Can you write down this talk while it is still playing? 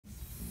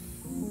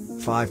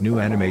5 New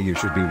Anime You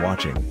Should Be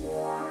Watching.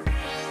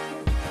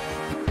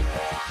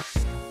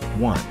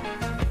 1.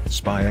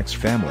 Spy X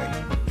Family.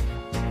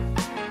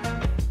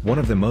 One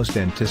of the most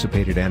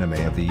anticipated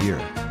anime of the year.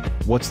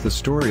 What's the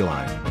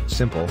storyline?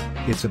 Simple,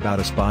 it's about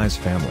a spy's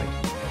family.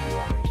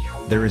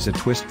 There is a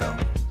twist though.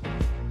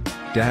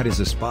 Dad is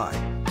a spy.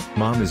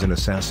 Mom is an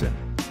assassin.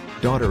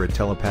 Daughter a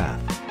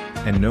telepath.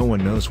 And no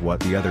one knows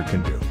what the other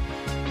can do.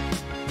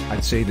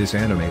 I'd say this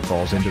anime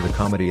falls into the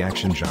comedy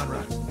action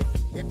genre.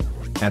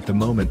 At the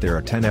moment there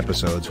are 10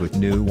 episodes with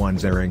new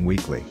ones airing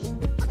weekly.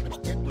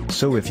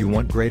 So if you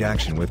want great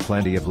action with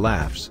plenty of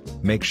laughs,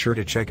 make sure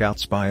to check out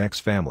Spy X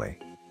Family.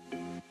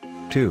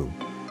 2.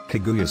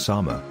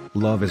 Kaguya-sama,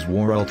 Love is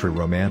War Ultra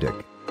Romantic.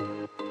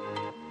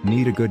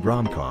 Need a good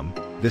rom-com?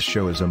 This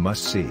show is a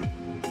must-see.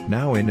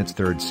 Now in its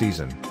 3rd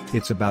season,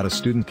 it's about a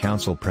student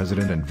council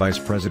president and vice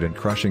president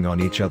crushing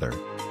on each other.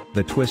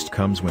 The twist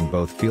comes when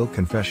both feel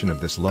confession of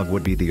this love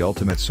would be the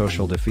ultimate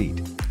social defeat.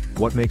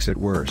 What makes it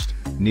worst?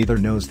 Neither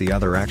knows the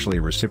other actually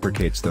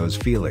reciprocates those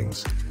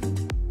feelings.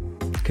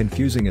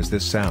 Confusing as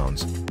this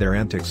sounds, their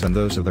antics and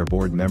those of their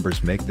board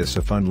members make this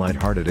a fun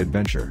light-hearted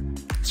adventure.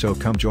 So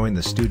come join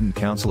the student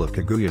council of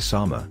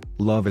Kaguya-sama,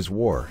 Love is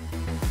War.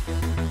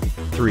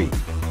 3.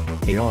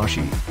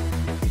 Aoashi.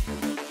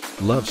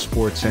 Love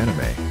sports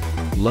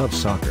anime. Love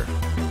soccer.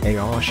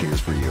 Aoashi is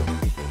for you.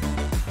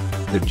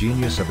 The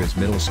genius of his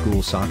middle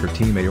school soccer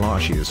team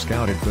Aoashi is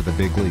scouted for the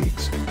big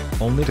leagues,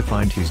 only to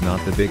find he's not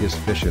the biggest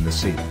fish in the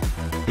sea.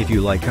 If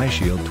you like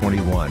iShield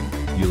 21,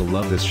 you'll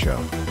love this show.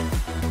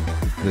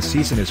 The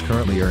season is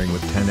currently airing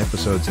with 10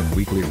 episodes and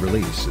weekly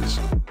releases.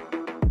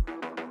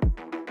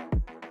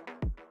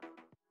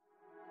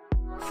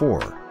 4.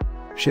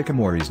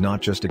 Shikimori's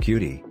Not Just a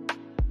Cutie.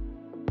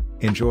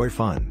 Enjoy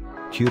fun,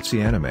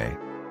 cutesy anime.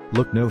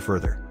 Look no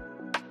further.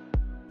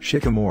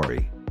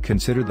 Shikimori,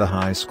 considered the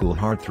high school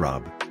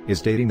heartthrob,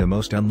 is dating the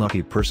most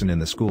unlucky person in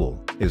the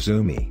school,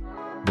 Izumi.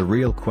 The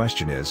real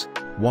question is,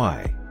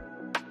 why?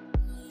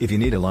 If you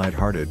need a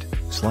light-hearted,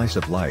 slice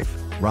of life,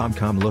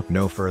 rom-com, look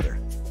no further.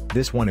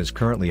 This one is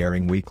currently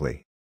airing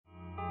weekly.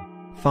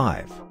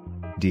 5.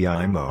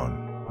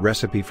 Deaimon,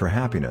 Recipe for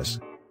Happiness.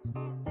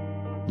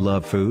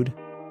 Love food?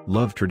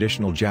 Love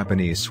traditional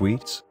Japanese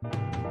sweets?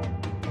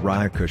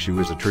 Ryakushu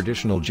is a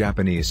traditional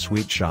Japanese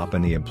sweet shop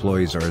and the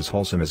employees are as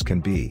wholesome as can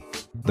be.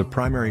 The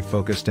primary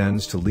focus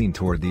tends to lean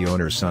toward the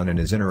owner's son and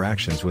his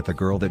interactions with the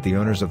girl that the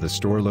owners of the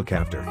store look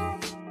after.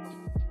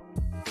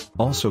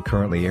 Also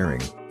currently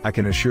airing, I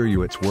can assure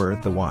you it's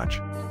worth the watch.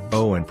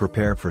 Oh, and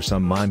prepare for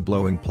some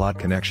mind-blowing plot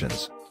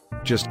connections.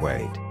 Just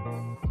wait.